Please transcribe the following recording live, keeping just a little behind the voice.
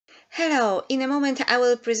Hello! In a moment I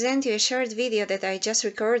will present you a short video that I just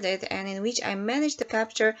recorded and in which I managed to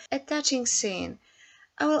capture a touching scene.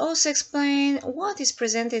 I will also explain what is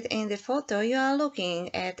presented in the photo you are looking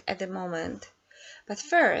at the moment. But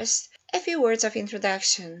first, a few words of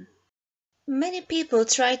introduction. Many people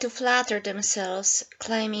try to flatter themselves,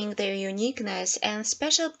 claiming their uniqueness and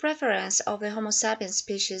special preference of the Homo sapiens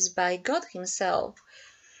species by God himself.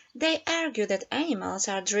 They argue that animals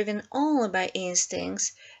are driven only by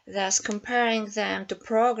instincts, thus comparing them to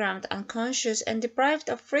programmed, unconscious and deprived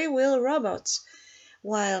of free will robots,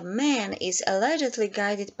 while man is allegedly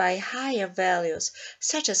guided by higher values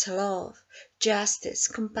such as love, justice,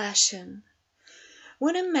 compassion.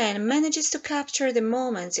 When a man manages to capture the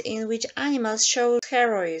moments in which animals show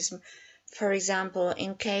heroism, for example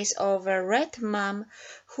in case of a rat mom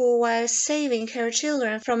who, while saving her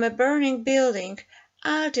children from a burning building,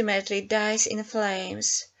 ultimately dies in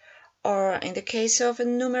flames, or in the case of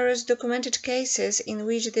numerous documented cases in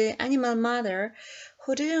which the animal mother,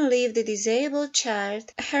 who didn't leave the disabled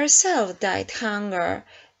child, herself died hunger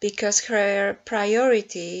because her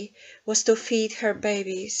priority was to feed her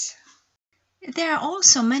babies. There are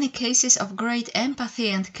also many cases of great empathy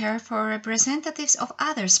and care for representatives of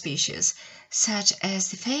other species, such as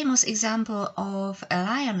the famous example of a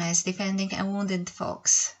lioness defending a wounded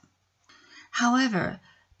fox. However,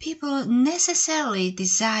 people necessarily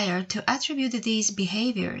desire to attribute these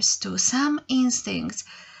behaviors to some instincts.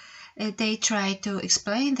 They try to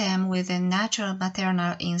explain them with a natural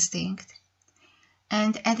maternal instinct.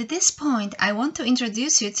 And at this point, I want to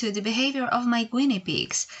introduce you to the behavior of my guinea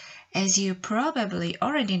pigs, as you probably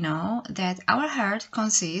already know that our herd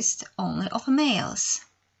consists only of males.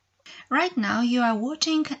 Right now you are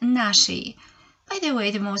watching Nashi, by the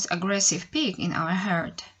way the most aggressive pig in our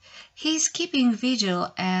herd. He is keeping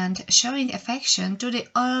vigil and showing affection to the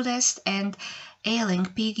oldest and ailing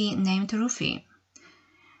piggy named Rufi.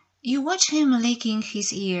 You watch him licking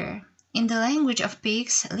his ear. In the language of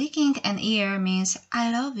pigs, licking an ear means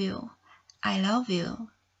I love you, I love you.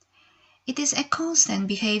 It is a constant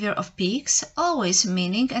behavior of pigs, always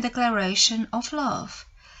meaning a declaration of love.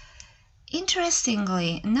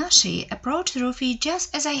 Interestingly, Nashi approached Rufi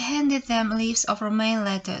just as I handed them leaves of romaine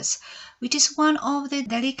lettuce, which is one of the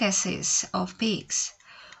delicacies of pigs.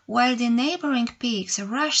 While the neighboring pigs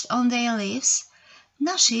rushed on their leaves,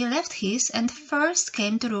 Nashi left his and first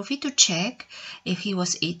came to Rufi to check if he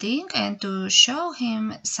was eating and to show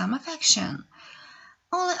him some affection.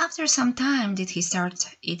 Only after some time did he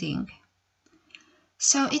start eating.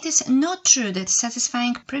 So it is not true that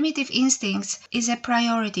satisfying primitive instincts is a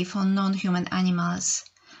priority for non-human animals.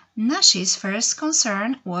 Nashi's first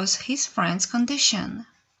concern was his friend's condition.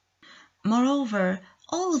 Moreover,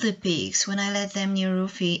 all the pigs, when I led them near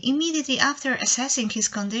Rufi, immediately after assessing his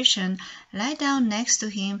condition, lie down next to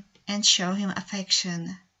him and show him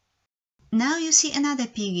affection. Now you see another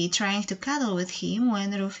piggy trying to cuddle with him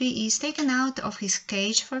when Rufi is taken out of his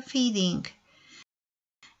cage for feeding.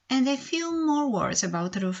 And a few more words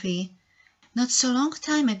about Rufi. Not so long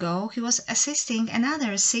time ago he was assisting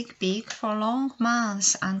another sick pig for long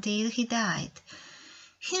months until he died.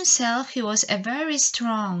 Himself he was a very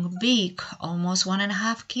strong, big, almost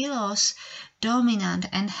 1.5 kilos, dominant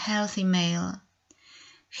and healthy male.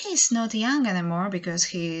 He is not young anymore because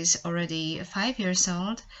he is already 5 years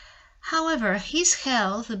old. However, his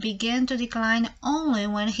health began to decline only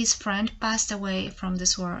when his friend passed away from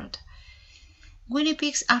this world. Guinea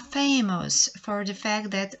pigs are famous for the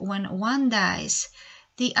fact that when one dies,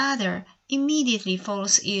 the other immediately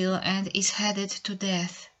falls ill and is headed to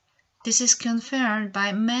death. This is confirmed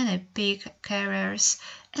by many pig carriers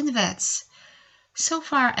and vets. So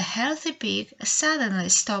far, a healthy pig suddenly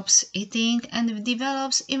stops eating and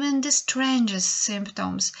develops even the strangest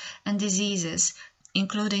symptoms and diseases,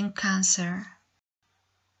 including cancer.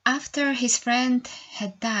 After his friend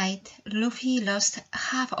had died, Luffy lost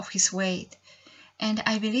half of his weight. And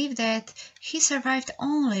I believe that he survived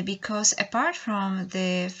only because, apart from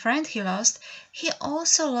the friend he lost, he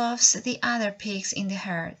also loves the other pigs in the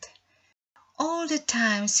herd. All the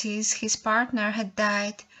time since his partner had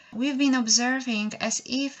died, we've been observing as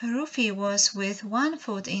if Rufi was with one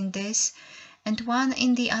foot in this and one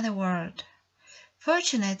in the other world.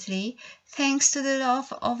 Fortunately, thanks to the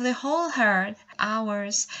love of the whole herd,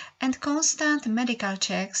 ours, and constant medical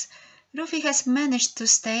checks, Rufi has managed to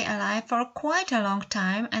stay alive for quite a long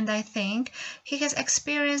time, and I think he has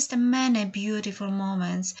experienced many beautiful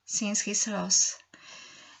moments since his loss.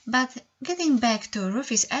 But getting back to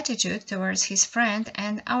Rufi's attitude towards his friend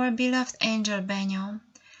and our beloved angel Benyo,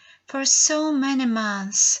 for so many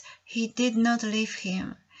months he did not leave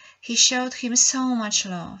him. He showed him so much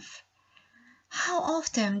love. How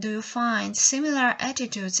often do you find similar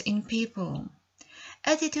attitudes in people?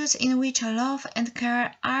 Attitudes in which love and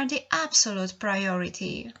care are the absolute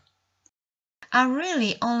priority, are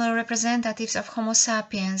really only representatives of Homo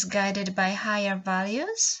sapiens guided by higher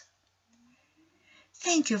values?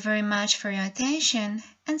 Thank you very much for your attention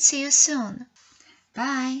and see you soon.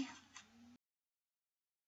 Bye.